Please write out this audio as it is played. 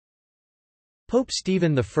Pope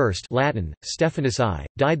Stephen I Latin, Stephanus I,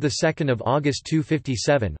 died 2 August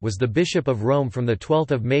 257 was the Bishop of Rome from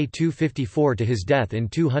 12 May 254 to his death in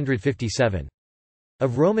 257.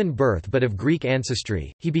 Of Roman birth but of Greek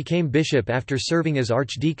ancestry, he became bishop after serving as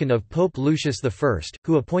archdeacon of Pope Lucius I,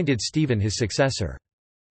 who appointed Stephen his successor.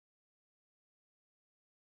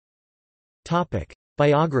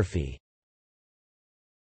 Biography.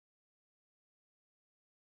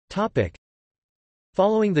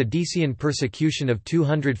 Following the Decian persecution of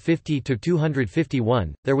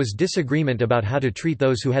 250–251, there was disagreement about how to treat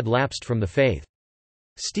those who had lapsed from the faith.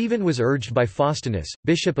 Stephen was urged by Faustinus,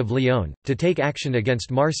 bishop of Lyon, to take action against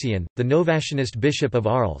Marcion, the Novatianist bishop of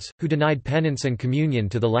Arles, who denied penance and communion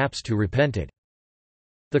to the lapsed who repented.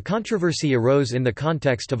 The controversy arose in the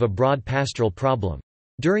context of a broad pastoral problem.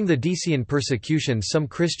 During the Decian persecution, some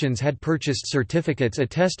Christians had purchased certificates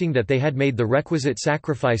attesting that they had made the requisite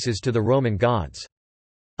sacrifices to the Roman gods.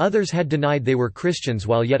 Others had denied they were Christians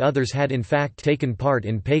while yet others had in fact taken part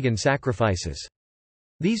in pagan sacrifices.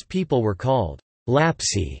 These people were called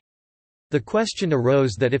lapsi. The question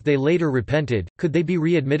arose that if they later repented, could they be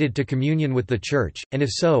readmitted to communion with the Church, and if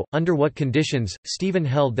so, under what conditions? Stephen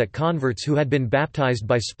held that converts who had been baptized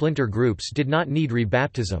by splinter groups did not need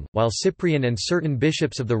rebaptism, while Cyprian and certain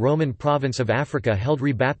bishops of the Roman province of Africa held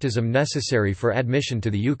rebaptism necessary for admission to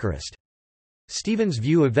the Eucharist. Stephen's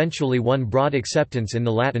view eventually won broad acceptance in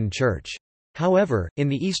the Latin Church. However, in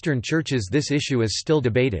the Eastern churches this issue is still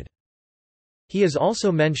debated. He is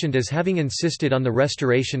also mentioned as having insisted on the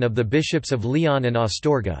restoration of the bishops of Lyon and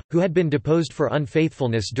Astorga, who had been deposed for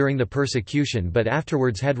unfaithfulness during the persecution but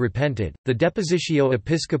afterwards had repented. The Depositio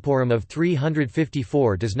Episcoporum of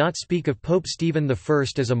 354 does not speak of Pope Stephen I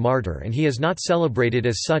as a martyr, and he is not celebrated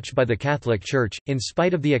as such by the Catholic Church, in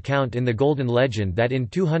spite of the account in the Golden Legend that in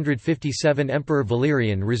 257 Emperor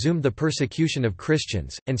Valerian resumed the persecution of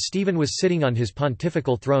Christians, and Stephen was sitting on his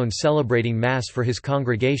pontifical throne celebrating Mass for his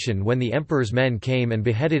congregation when the emperor's men came and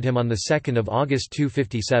beheaded him on 2 August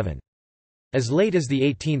 257. As late as the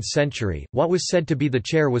 18th century, what was said to be the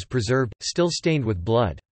chair was preserved, still stained with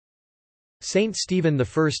blood. Saint Stephen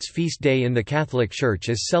I's feast day in the Catholic Church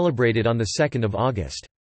is celebrated on 2 August.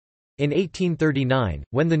 In 1839,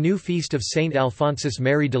 when the new feast of Saint Alphonsus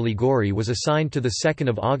Mary de Liguori was assigned to 2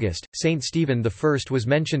 August, Saint Stephen I was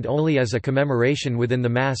mentioned only as a commemoration within the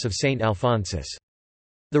Mass of Saint Alphonsus.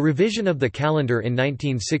 The revision of the calendar in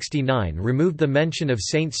 1969 removed the mention of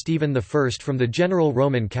Saint Stephen I from the general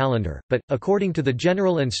Roman calendar, but, according to the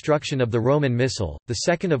general instruction of the Roman Missal,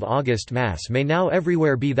 the 2 August Mass may now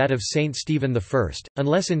everywhere be that of Saint Stephen I,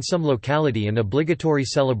 unless in some locality an obligatory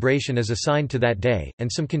celebration is assigned to that day, and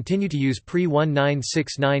some continue to use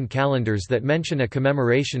pre-1969 calendars that mention a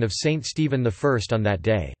commemoration of Saint Stephen I on that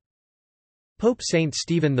day. Pope Saint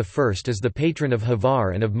Stephen I is the patron of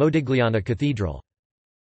Hvar and of Modigliana Cathedral.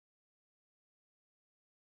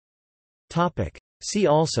 See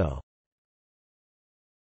also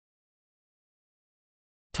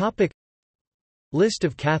List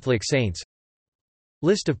of Catholic saints,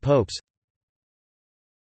 List of popes.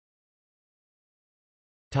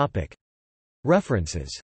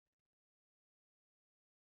 References.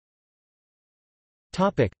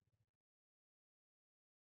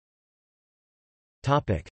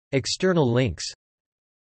 External links.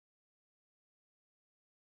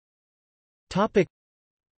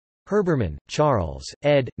 Herbermann, Charles,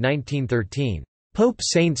 ed. 1913. Pope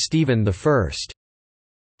Saint Stephen I.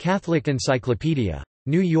 Catholic Encyclopedia.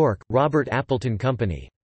 New York, Robert Appleton Company.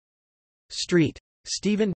 Street.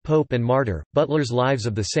 Stephen, Pope and Martyr, Butler's Lives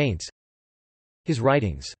of the Saints. His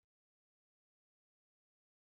writings.